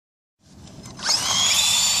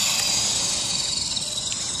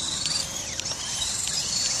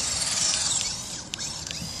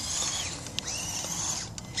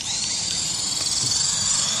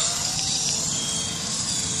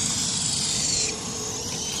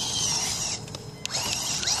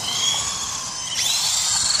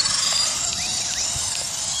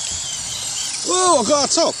Oh, I got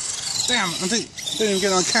a top. Damn, I didn't even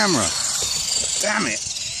get on camera. Damn it.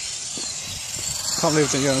 Can't believe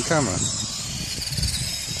I didn't get on camera.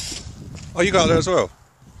 Oh, you got it there as well?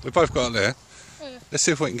 We both got it there. Yeah. Let's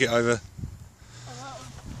see if we can get over.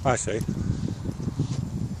 I see.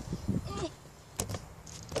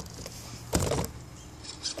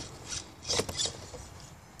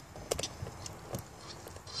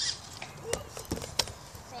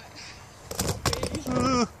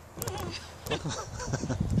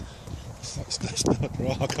 That's not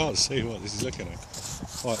right. I can't see what this is looking at.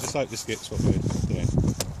 Right, let's hope this gets what we're doing.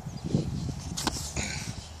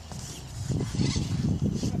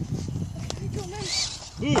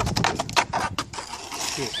 Right,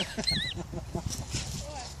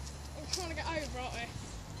 I'm trying to get over, aren't we?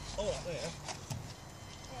 Oh, right there.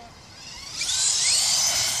 Right.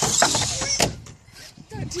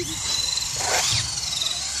 Don't do this.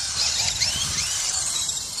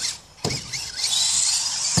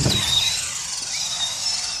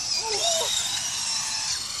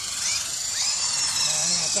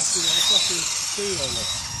 Fucking steel on it.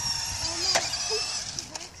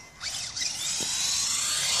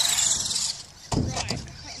 Right,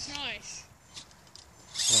 that's nice.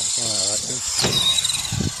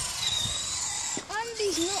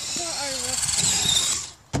 Andy's not quite over.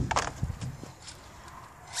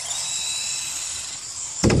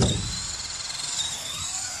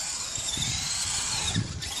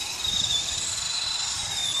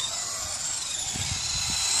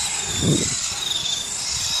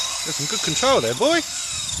 There's some good control there, boy.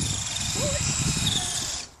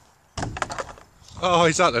 Oh,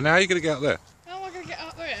 he's up there now. You're going to get up there. How am I going to get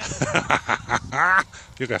up there?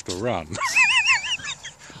 You're going to have to run.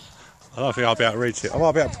 I don't think I'll be able to reach it. I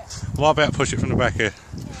might be able to push it from the back here.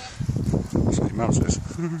 That's what your mum says.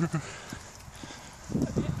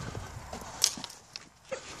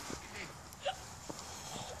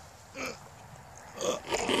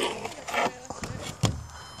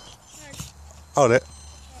 Hold it.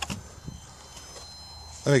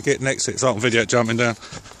 Let me get next to it so I can video it jumping down.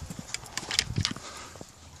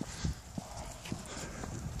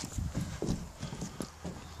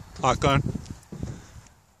 Alright, go on.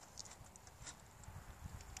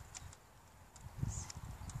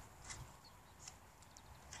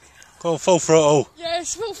 Go on, full throttle. Yeah,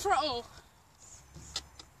 it's full throttle.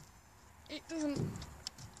 It doesn't...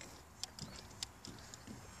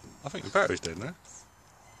 I think your battery's dead now.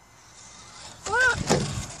 Ah!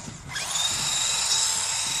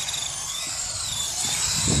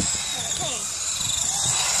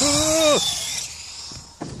 Oh!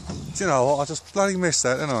 Do you know what? I just bloody missed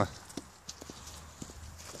that, didn't I?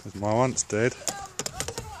 Because my one's dead.